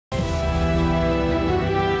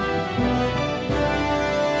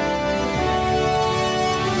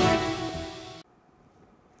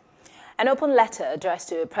An open letter addressed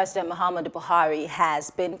to President Muhammadu Buhari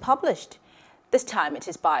has been published. This time it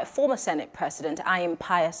is by former Senate President Anyim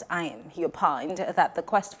Pius Anyim. He opined that the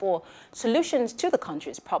quest for solutions to the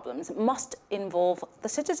country's problems must involve the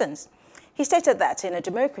citizens. He stated that in a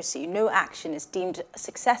democracy, no action is deemed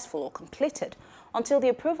successful or completed until the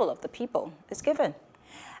approval of the people is given.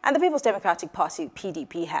 And the People's Democratic Party,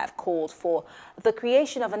 PDP, have called for the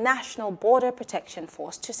creation of a national border protection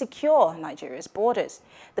force to secure Nigeria's borders.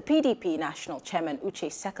 The PDP National Chairman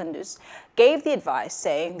Uche Secondus gave the advice,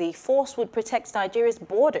 saying the force would protect Nigeria's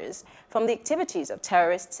borders from the activities of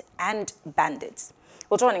terrorists and bandits.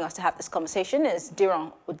 Well, joining us to have this conversation is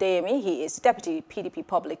Diran Odeyemi. He is Deputy PDP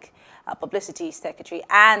Publicity Secretary.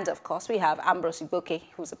 And, of course, we have Ambrose Igboke,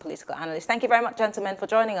 who's a political analyst. Thank you very much, gentlemen, for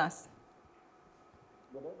joining us.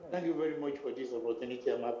 Thank you very much for this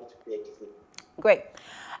opportunity. I'm happy to be here today. Great.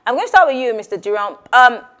 I'm going to start with you, Mr. Diran.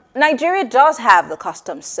 Nigeria does have the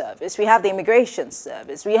customs service. We have the immigration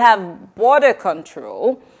service. We have border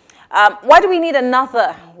control. Why do we need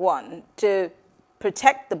another one to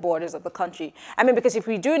protect the borders of the country? I mean, because if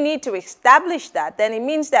we do need to establish that, then it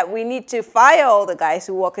means that we need to fire all the guys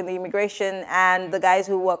who work in the immigration and the guys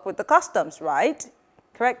who work with the customs, right?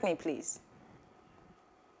 Correct me, please.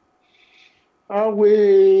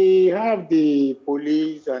 We have the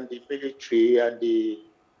police and the military and the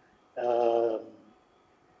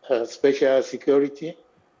special security.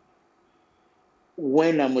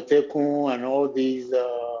 When Amotekun and all these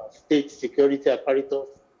state security apparatus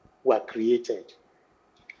were created.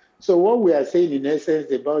 So what we are saying in essence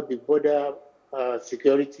about the border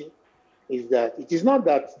security is that it is not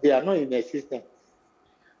that they are not in existence,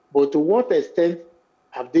 but to what extent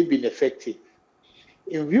have they been effective?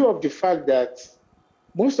 In view of the fact that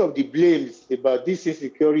most of the blames about this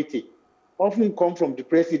insecurity often come from the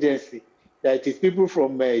presidency, that it is people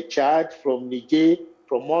from Chad, from Niger,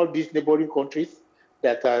 from all these neighboring countries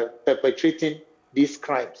that are perpetrating these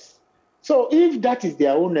crimes. So if that is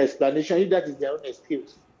their own explanation, if that is their own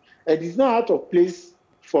excuse, it is not out of place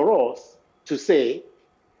for us to say,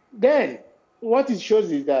 then what it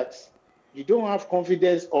shows is that you don't have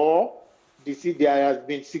confidence or there has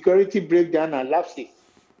been security breakdown and lapses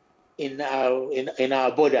in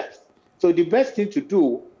our borders. So the best thing to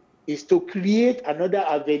do is to create another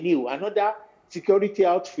avenue, another security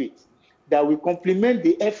outfit that will complement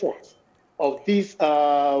the efforts of this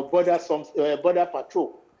border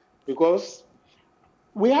patrol. Because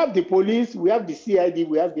we have the police, we have the CID,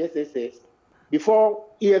 we have the SSS. Before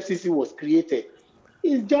EFCC was created,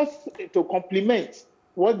 it's just to complement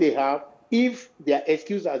what they have if their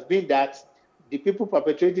excuse has been that the people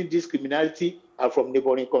perpetrating this criminality are from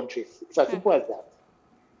neighboring countries. It's as simple as that.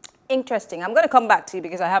 Interesting. I'm going to come back to you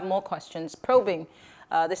because I have more questions probing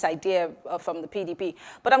this idea from the PDP.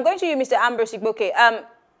 But I'm going to you, Mr. Ambrose Igboke.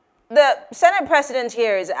 The Senate President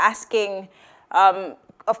here is asking,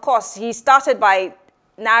 of course, he started by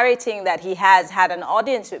narrating that he has had an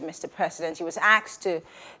audience with Mr. President. He was asked to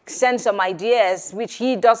send some ideas, which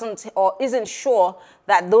he doesn't or isn't sure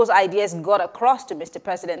that those ideas got across to Mr.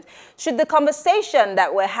 President. Should the conversation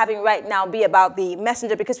that we're having right now be about the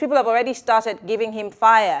messenger, because people have already started giving him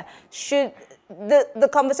fire, should the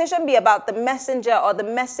conversation be about the messenger or the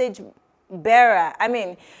message bearer? I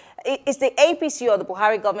mean, is the APC or the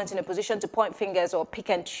Buhari government in a position to point fingers or pick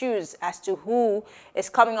and choose as to who is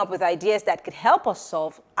coming up with ideas that could help us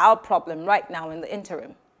solve our problem right now in the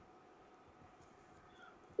interim?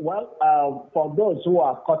 Well, for those who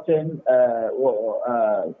are cutting,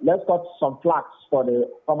 let's cut some flags for the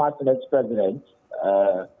former Senate President,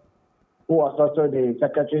 who was also the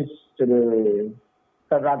secretary to the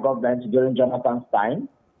federal government during Jonathan's time.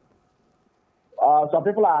 Some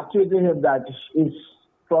people are accusing him that he's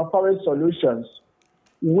proposing solutions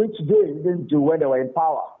which they didn't do when they were in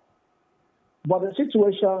power. But the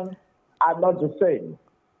situation are not the same.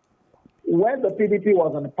 When the PDP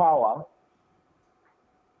was in power,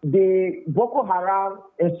 the Boko Haram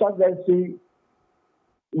insurgency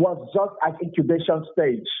was just at incubation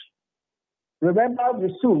stage. Remember,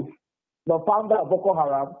 Yusuf, the founder of Boko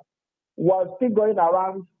Haram, was still going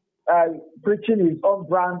around preaching his own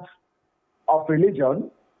brand of religion,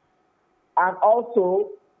 and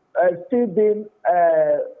also still being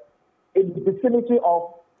in the vicinity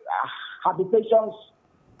of habitations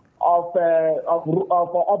of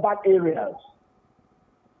urban areas.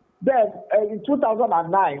 Then, in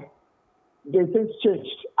 2009, the things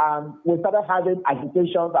changed, and we started having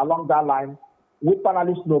agitations along that line, which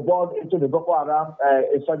finally snowballed into the Boko Haram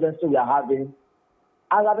insurgency we are having.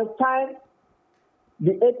 And at the time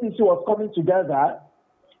the APC was coming together,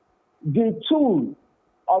 the tool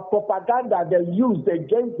of propaganda they used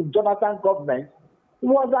against the Jonathan government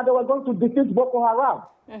was that they were going to defeat Boko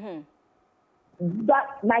Haram.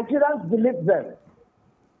 That Nigerians believed them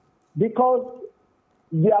because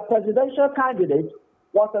their presidential candidate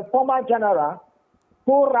was a former general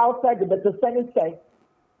who routed the Beteseni sect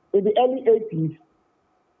in the early 80s.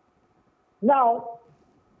 Now,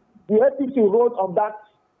 the APC wrote on that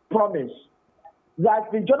promise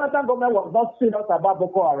that the Jonathan government was not serious about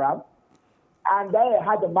Boko Haram, and they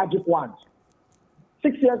had a magic wand.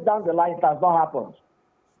 6 years down the line, it has not happened,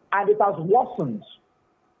 and it has worsened.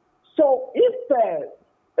 So if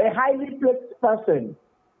a highly placed person,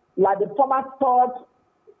 like the former third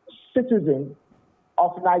citizen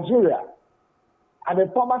of Nigeria, and a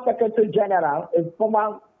former secretary general,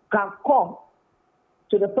 can come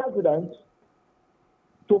to the president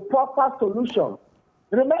to proper solution.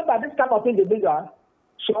 Remember, this kind of individual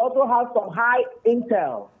should also have some high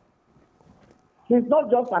intel. He's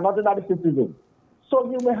not just an ordinary citizen. So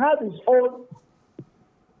he may have his own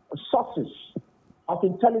sources of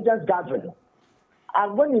intelligence gathering.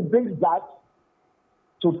 And when he brings that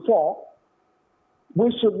to fore,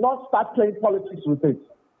 we should not start playing politics with it.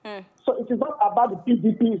 So it is not about the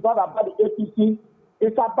PDP, it's not about the APC,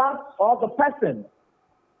 it's about the person.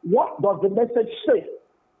 What does the message say?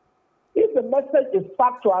 If the message is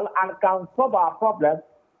factual and can solve our problem,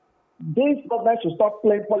 this government should stop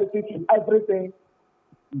playing politics with everything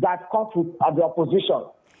that comes with the opposition.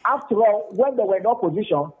 After all, when they were in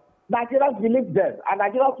opposition, Nigerians believed them and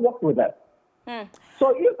Nigerians worked with them.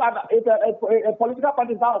 So if a political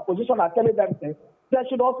party is in opposition and telling them things, they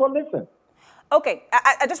should also listen. Okay,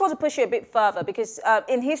 I just want to push you a bit further because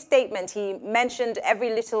in his statement, he mentioned every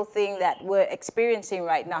little thing that we're experiencing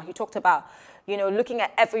right now. He talked about, you know, looking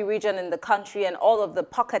at every region in the country and all of the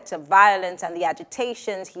pockets of violence and the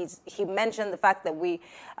agitations. He mentioned the fact that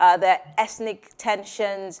there are ethnic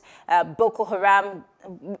tensions, Boko Haram,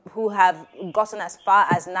 who have gotten as far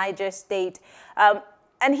as Niger State.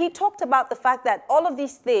 And he talked about the fact that all of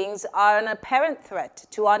these things are an apparent threat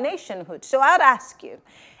to our nationhood. So I'd ask you,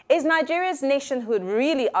 is Nigeria's nationhood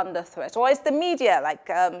really under threat? Or is the media, like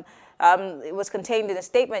it was contained in a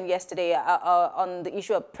statement yesterday on the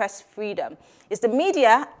issue of press freedom, is the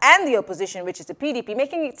media and the opposition, which is the PDP,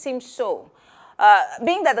 making it seem so?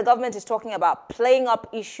 Being that the government is talking about playing up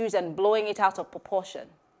issues and blowing it out of proportion.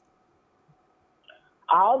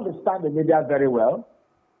 I understand the media very well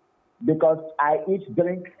because I eat,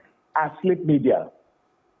 drink, and sleep media.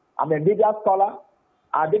 I'm a media scholar.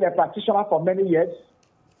 I've been a practitioner for many years.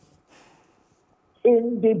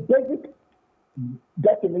 In the basic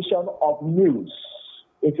definition of news,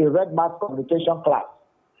 if you read mass communication class,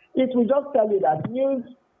 it will just tell you that news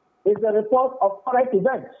is a report of current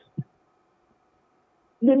events.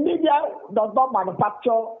 The media does not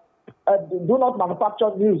do not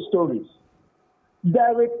manufacture news stories. They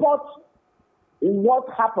report what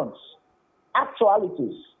happens,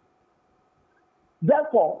 actualities.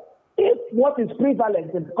 Therefore, if what is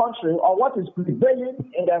prevalent in the country or what is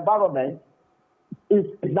prevailing in the environment is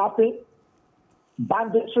kidnapping,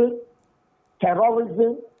 banditry,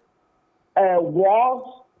 terrorism, wars,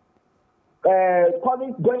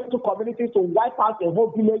 going to communities to wipe out a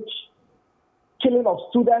whole village, killing of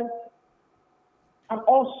students, and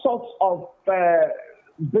all sorts of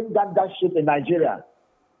bring down that shit in Nigeria,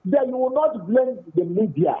 then you will not blame the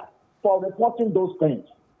media for reporting those things.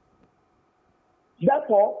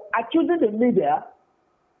 Therefore, accusing the media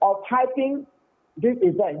of hyping this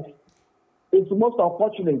event is most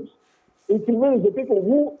unfortunate. It means the people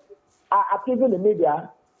who are accusing the media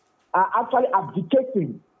are actually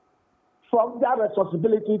abdicating from their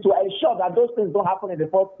responsibility to ensure that those things don't happen in the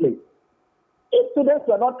first place. If students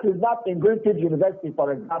were not kidnapped in Greenfield University,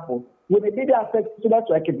 for example, would the media say students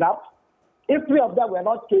were kidnapped? If 3 of them were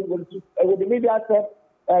not killed, would the media say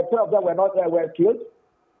 3 of them were killed?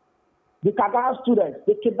 The Kagara students,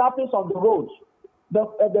 the kidnappings on the road,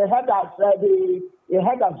 the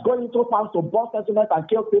headers going into farms to burst settlements and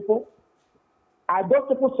kill people. Are those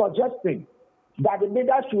people suggesting that the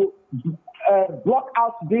media should block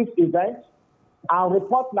out these events and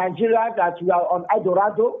report Nigeria that we are on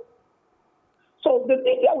Eldorado? So the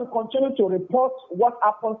media will continue to report what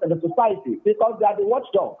happens in the society because they are the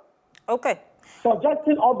watchdog. Okay.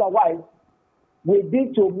 Suggesting otherwise will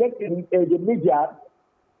be to make the media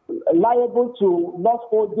liable to not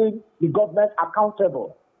holding the government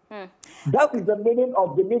accountable. That is the meaning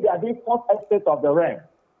of the media, the first estate of the realm.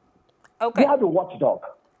 Okay. They are the watchdog.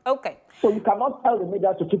 Okay. So you cannot tell the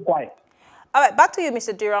media to keep quiet. All right, back to you,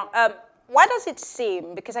 Mr. Diran. Why does it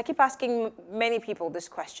seem, because I keep asking many people this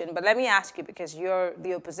question, but let me ask you because you're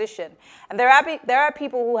the opposition, and there are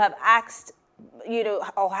people who have asked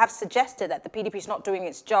or have suggested that the PDP is not doing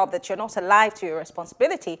its job, that you're not alive to your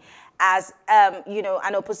responsibility as,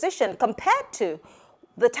 an opposition compared to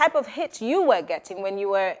the type of hits you were getting when you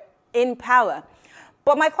were in power.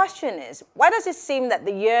 But my question is, why does it seem that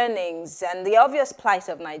the yearnings and the obvious plight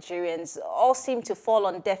of Nigerians all seem to fall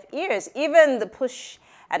on deaf ears? Even the push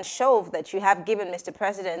and shove that you have given Mr.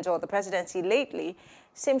 President or the presidency lately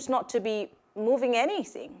seems not to be moving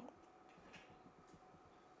anything.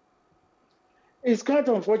 It's quite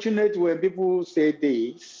unfortunate when people say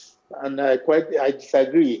this, and I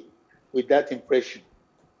disagree with that impression.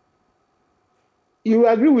 You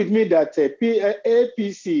agree with me that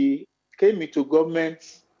APC came into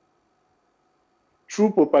government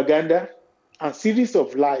through propaganda and series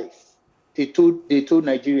of lies they told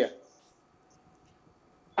Nigerians.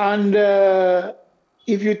 And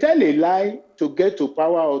if you tell a lie to get to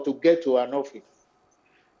power or to get to an office,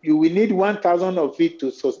 you will need 1,000 of it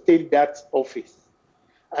to sustain that office.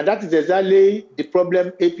 And that is exactly the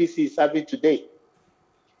problem APC is having today.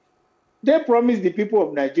 They promised the people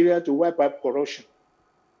of Nigeria to wipe out corruption.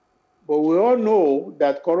 But we all know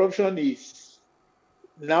that corruption is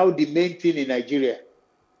now the main thing in Nigeria.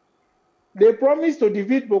 They promised to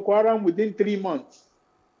defeat Boko Haram within 3 months.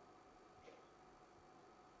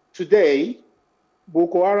 Today,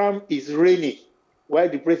 Boko Haram is reigning while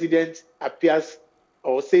the president appears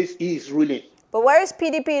or says he is ruling. But where is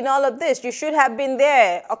PDP in all of this? You should have been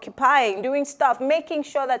there, occupying, doing stuff, making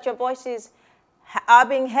sure that your voices are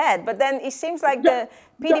being heard. But then it seems like the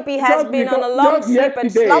PDP has been on a long sleep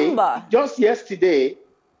and slumber. Just yesterday.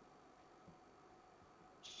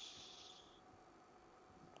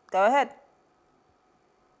 Go ahead.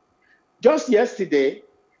 Just yesterday,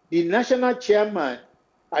 the national chairman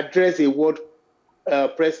addressed a world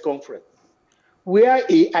press conference where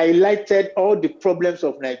he highlighted all the problems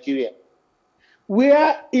of Nigeria,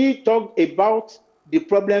 where he talked about the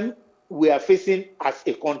problem we are facing as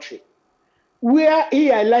a country, where he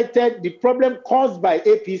highlighted the problem caused by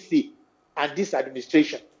APC and this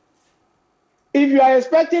administration. If you are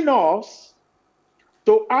expecting us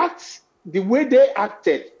to act the way they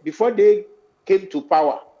acted before they came to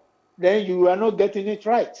power, then you are not getting it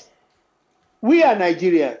right. We are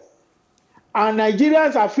Nigerians, and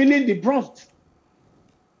Nigerians are feeling the brunt.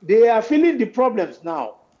 They are feeling the problems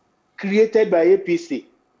now created by APC.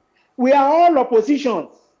 We are all oppositions.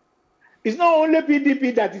 It's not only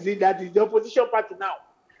PDP that is the opposition party now.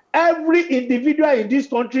 Every individual in this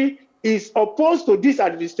country is opposed to this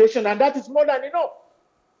administration, and that is more than enough.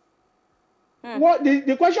 What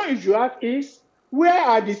the question you should ask is, where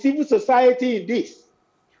are the civil society in this?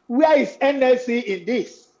 Where is NLC in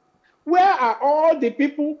this? Where are all the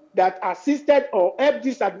people that assisted or helped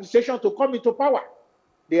this administration to come into power?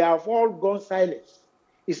 They have all gone silent.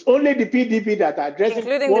 It's only the PDP that are addressing,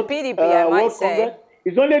 including the PDP, I might say.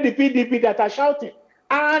 It's only the PDP that are shouting.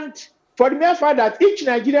 And for the mere fact that each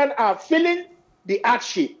Nigerian are feeling the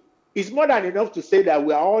hardship, is more than enough to say that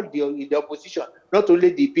we are all in the opposition, not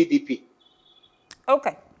only the PDP.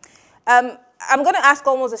 Okay. I'm going to ask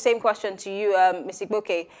almost the same question to you, Ms.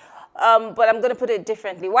 Igboke, but I'm going to put it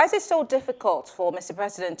differently. Why is it so difficult for Mr.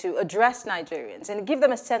 President to address Nigerians and give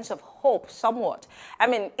them a sense of hope somewhat? I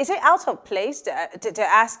mean, is it out of place to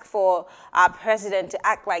ask for our president to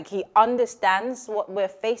act like he understands what we're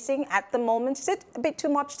facing at the moment? Is it a bit too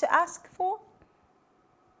much to ask for?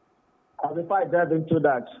 Before I delve into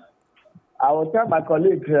that, I will tell my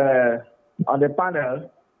colleague on the panel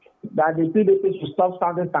that the PDP should stop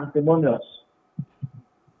sounding sanctimonious.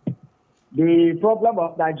 The problem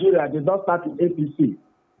of Nigeria did not start in APC.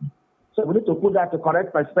 So we need to put that to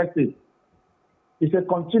correct perspective. It's a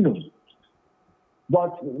continuum.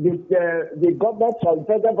 But the government, the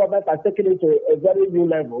federal government, has taken it to a very new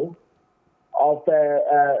level of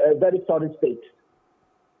a very solid state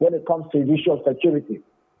when it comes to the issue of security.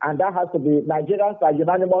 And that has to be, Nigerians are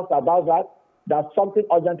unanimous about that something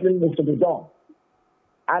urgently needs to be done.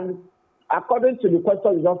 And according to the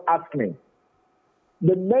question you just asked me,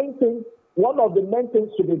 one of the main things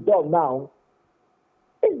to be done now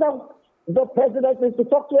is that the president needs to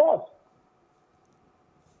talk to us.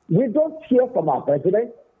 We don't hear from our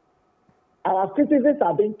president. Our citizens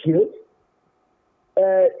are being killed.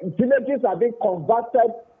 Villages are being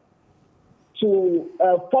converted to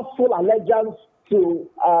forceful allegiance to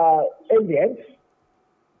aliens.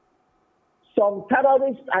 Some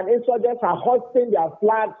terrorists and insurgents are hoisting their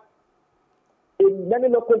flags in many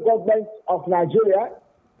local governments of Nigeria.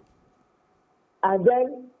 And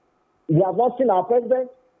then we have not seen our president.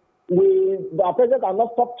 Our president has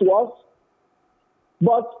not talked to us.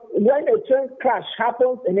 But when a train crash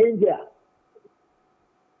happens in India,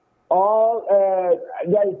 or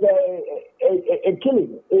there is a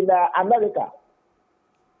killing in America,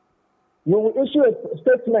 you will issue a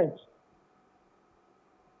statement,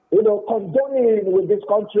 condoning with this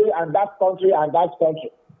country and that country and that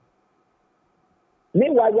country.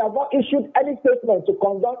 Meanwhile, you have not issued any statement to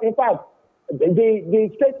condone. In fact, the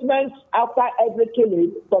statements after every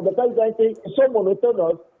killing from the presidency is so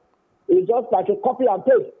monotonous, it's just like a copy and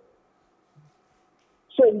paste.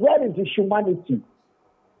 So where is the humanity?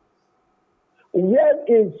 Where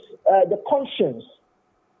is the conscience?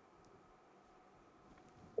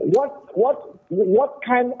 What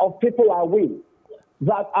kind of people are we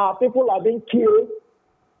that our people are being killed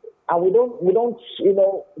and we don't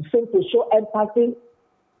seem to show empathy?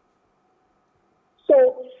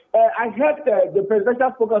 So I heard the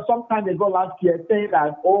presidential speaker some time ago last year saying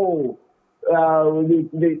that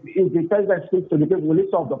if the president speaks to the people, will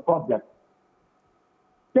solve the problem.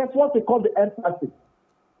 That's what we call the empathy.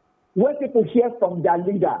 When people hear from their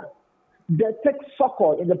leader, they take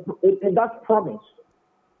succor in that promise.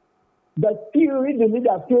 They feel the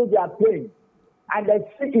leader feels their pain, and they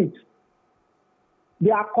see it.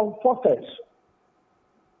 They are comforted.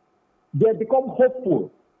 They become hopeful.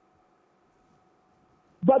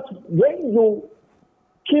 But when you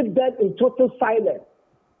keep them in total silence,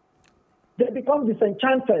 they become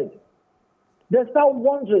disenchanted. They start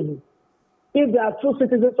wondering if they are true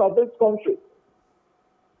citizens of this country.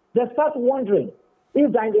 They start wondering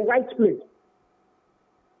if they're in the right place.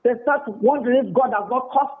 They start wondering if God has not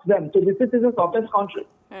caused them to be citizens of this country.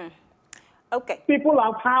 Okay. People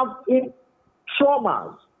have had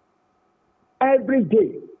traumas every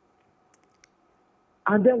day.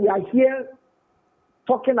 And then we are here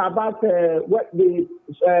talking about what the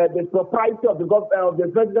propriety of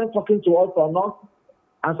the president talking to us or not.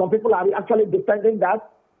 And some people are actually defending that.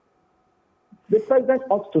 The president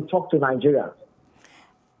ought to talk to Nigerians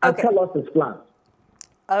and tell us his plans.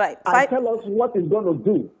 All right. And tell us what he's going to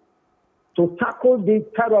do to tackle these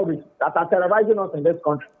terrorists that are terrorizing us in this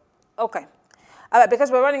country. Okay. All right,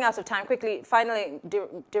 because we're running out of time. Quickly, finally,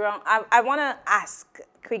 Diran, I want to ask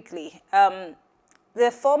quickly.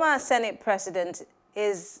 The former Senate president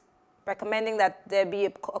is recommending that there be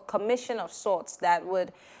a commission of sorts that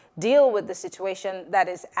would deal with the situation that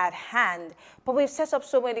is at hand. But we've set up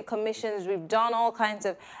so many commissions. We've done all kinds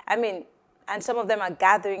of, and some of them are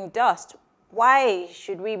gathering dust. Why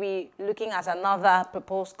should we be looking at another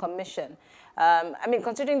proposed commission?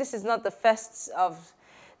 Considering this is not the first of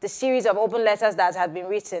the series of open letters that have been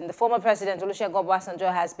written, the former president, Olusegun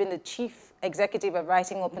Obasanjo, has been the chief executive of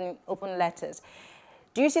writing open letters.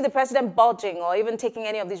 Do you see the president budging or even taking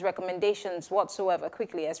any of these recommendations whatsoever,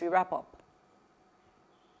 quickly, as we wrap up?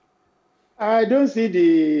 I don't see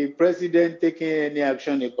the president taking any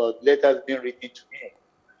action about letters being written to him.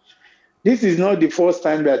 This is not the first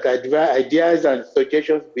time that ideas and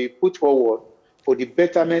suggestions be put forward for the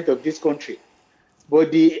betterment of this country.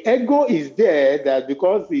 But the ego is there that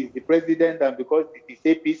because he's the president and because it is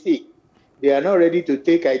APC, they are not ready to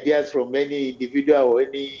take ideas from any individual or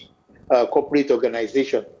any corporate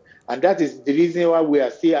organization. And that is the reason why we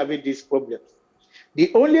are still having these problems.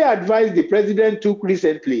 The only advice the president took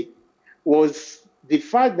recently was the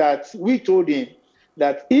fact that we told him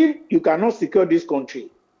that if you cannot secure this country,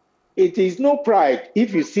 it is no pride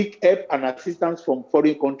if you seek help and assistance from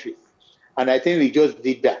foreign countries. And I think we just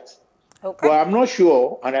did that. Okay. But I'm not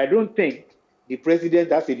sure, and I don't think the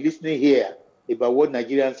president has a listening ear about what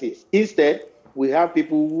Nigerians say. Instead, we have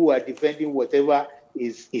people who are defending whatever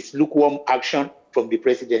is lukewarm action from the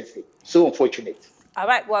presidency. So unfortunate. All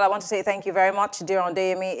right. Well, I want to say thank you very much. Diran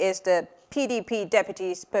Odeyemi is the PDP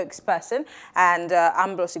deputy spokesperson, and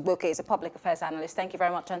Ambrose Igboke is a public affairs analyst. Thank you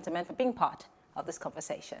very much, gentlemen, for being part of this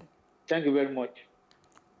conversation. Thank you very much.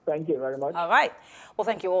 Thank you very much. All right. Well,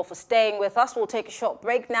 thank you all for staying with us. We'll take a short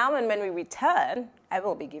break now, and when we return, I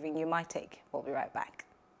will be giving you my take. We'll be right back.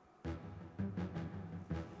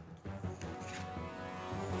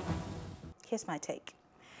 Here's my take.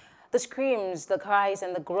 The screams, the cries,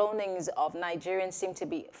 and the groanings of Nigerians seem to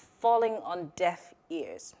be falling on deaf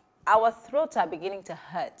ears. Our throats are beginning to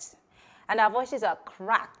hurt, and our voices are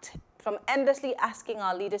cracked from endlessly asking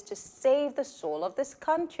our leaders to save the soul of this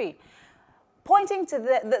country, pointing to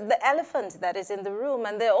the elephant that is in the room,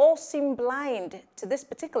 and they all seem blind to this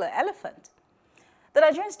particular elephant. The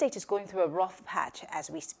Nigerian state is going through a rough patch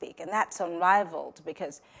as we speak, and that's unrivaled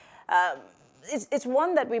because it's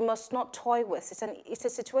one that we must not toy with. It's a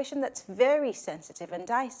situation that's very sensitive and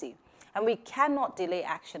dicey, and we cannot delay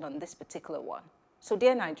action on this particular one. So,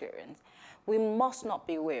 dear Nigerians, we must not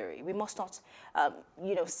be weary. We must not,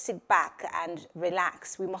 sit back and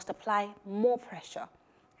relax. We must apply more pressure.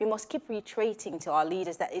 We must keep reiterating to our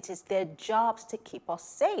leaders that it is their jobs to keep us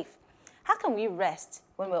safe. How can we rest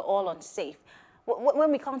when we're all unsafe?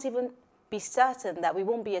 When we can't even be certain that we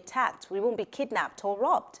won't be attacked, we won't be kidnapped or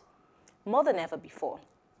robbed? More than ever before,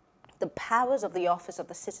 the powers of the office of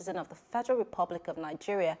the citizen of the Federal Republic of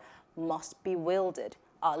Nigeria must be wielded.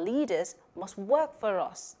 Our leaders must work for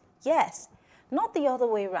us. Yes, not the other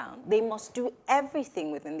way around. They must do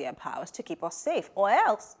everything within their powers to keep us safe, or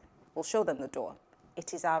else we'll show them the door.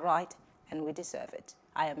 It is our right and we deserve it.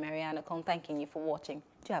 I am Okon, thanking you for watching.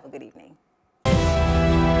 Do have a good evening.